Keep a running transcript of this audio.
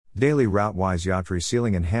Daily route-wise Yatri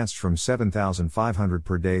ceiling enhanced from 7,500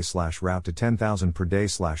 per day /route to 10,000 per day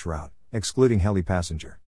 /route, excluding heli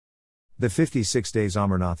passenger. The 56 days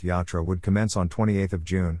Amarnath Yatra would commence on 28th of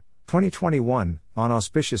June, 2021, on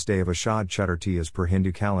auspicious day of Ashad Chaturthi as per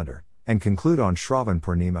Hindu calendar, and conclude on Shravan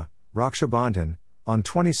Purnima, Raksha Bandhan, on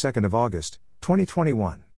 22nd of August,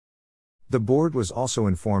 2021. The board was also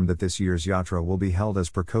informed that this year's Yatra will be held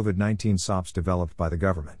as per COVID-19 SOPs developed by the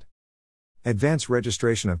government. Advance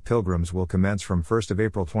registration of pilgrims will commence from 1st of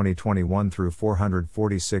April 2021 through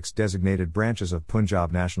 446 designated branches of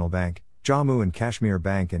Punjab National Bank, Jammu and Kashmir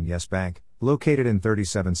Bank and Yes Bank, located in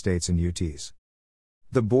 37 states and UTs.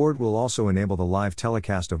 The board will also enable the live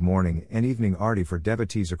telecast of morning and evening Aarti for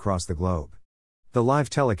devotees across the globe. The live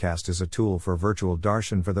telecast is a tool for virtual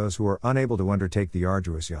darshan for those who are unable to undertake the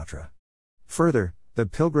arduous yatra. Further, the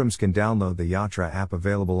pilgrims can download the Yatra app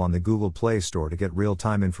available on the Google Play Store to get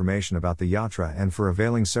real-time information about the Yatra and for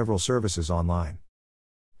availing several services online.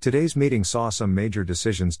 Today's meeting saw some major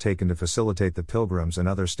decisions taken to facilitate the pilgrims and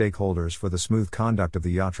other stakeholders for the smooth conduct of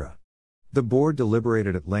the Yatra. The board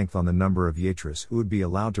deliberated at length on the number of yatras who would be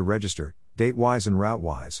allowed to register, date-wise and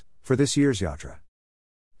route-wise, for this year's Yatra.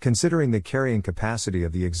 Considering the carrying capacity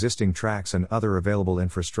of the existing tracks and other available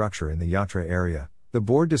infrastructure in the Yatra area, the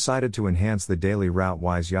board decided to enhance the daily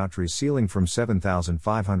route-wise Yatri ceiling from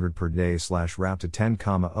 7,500 per day /route to 10,000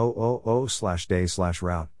 day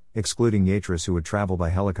 /route, excluding yatras who would travel by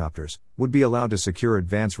helicopters, would be allowed to secure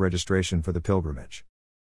advance registration for the pilgrimage.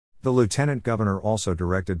 The Lieutenant Governor also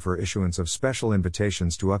directed for issuance of special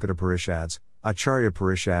invitations to Ukkata Parishads, Acharya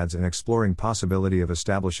Parishads and exploring possibility of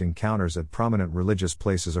establishing counters at prominent religious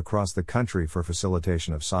places across the country for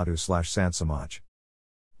facilitation of sadhu/sant samaj.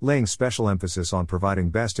 Laying special emphasis on providing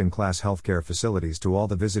best-in-class healthcare facilities to all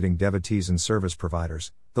the visiting devotees and service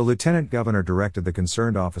providers, the Lieutenant Governor directed the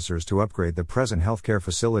concerned officers to upgrade the present healthcare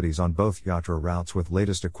facilities on both Yatra routes with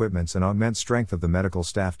latest equipments and augment strength of the medical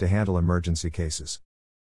staff to handle emergency cases.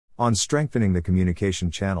 On strengthening the communication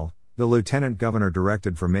channel, the Lieutenant Governor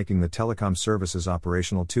directed for making the telecom services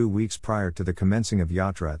operational 2 weeks prior to the commencing of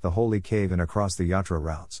Yatra at the Holy Cave and across the Yatra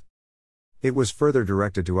routes. It was further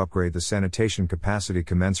directed to upgrade the sanitation capacity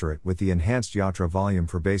commensurate with the enhanced Yatra volume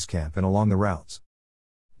for base camp and along the routes.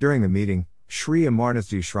 During the meeting, Sri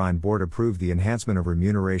Amarnathji Shrine Board approved the enhancement of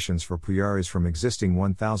remunerations for pujaris from existing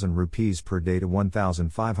 1,000 rupees per day to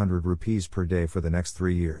 1,500 rupees per day for the next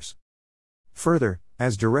 3 years. Further,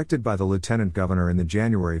 as directed by the Lieutenant Governor in the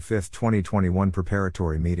January 5, 2021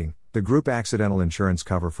 preparatory meeting, the group accidental insurance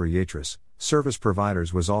cover for yatras, service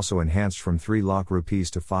providers was also enhanced from 3 lakh rupees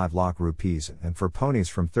to 5 lakh rupees and for ponies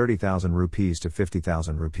from 30,000 rupees to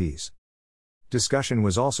 50,000 rupees. Discussion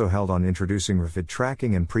was also held on introducing refit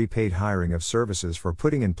tracking and prepaid hiring of services for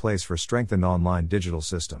putting in place for strengthened online digital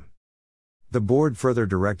system. The board further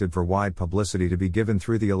directed for wide publicity to be given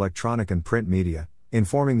through the electronic and print media,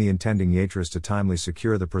 informing the intending yatras to timely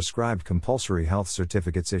secure the prescribed compulsory health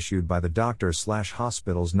certificates issued by the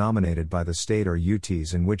doctors/hospitals nominated by the state or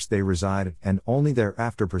UTs in which they reside and only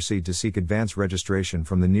thereafter proceed to seek advance registration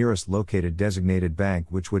from the nearest located designated bank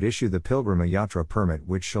which would issue the Pilgrim Yatra permit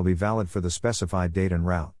which shall be valid for the specified date and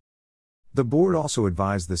route. The board also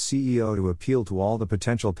advised the CEO to appeal to all the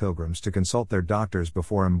potential pilgrims to consult their doctors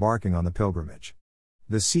before embarking on the pilgrimage.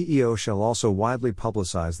 The CEO shall also widely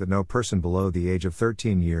publicize that no person below the age of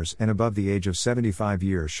 13 years and above the age of 75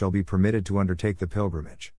 years shall be permitted to undertake the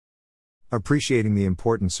pilgrimage. Appreciating the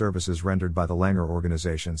important services rendered by the Langar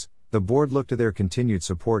organizations, the board looked to their continued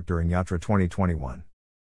support during Yatra 2021.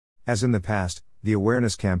 As in the past, the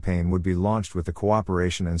awareness campaign would be launched with the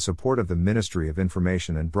cooperation and support of the Ministry of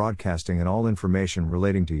Information and Broadcasting, and all information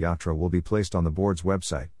relating to Yatra will be placed on the board's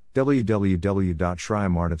website,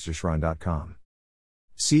 www.shriamarnathjishrine.com.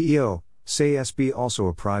 CEO, Say SB also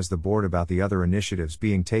apprised the board about the other initiatives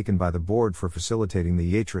being taken by the board for facilitating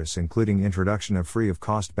the yatras, including introduction of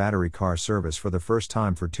free-of-cost battery car service for the first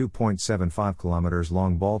time for 2.75 km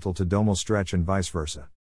long Baltal to Domal stretch and vice versa.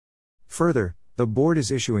 Further, the board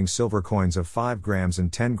is issuing silver coins of 5 grams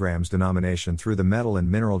and 10 grams denomination through the Metal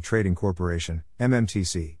and Mineral Trading Corporation,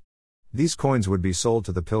 MMTC. These coins would be sold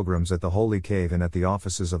to the pilgrims at the Holy Cave and at the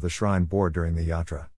offices of the Shrine Board during the Yatra.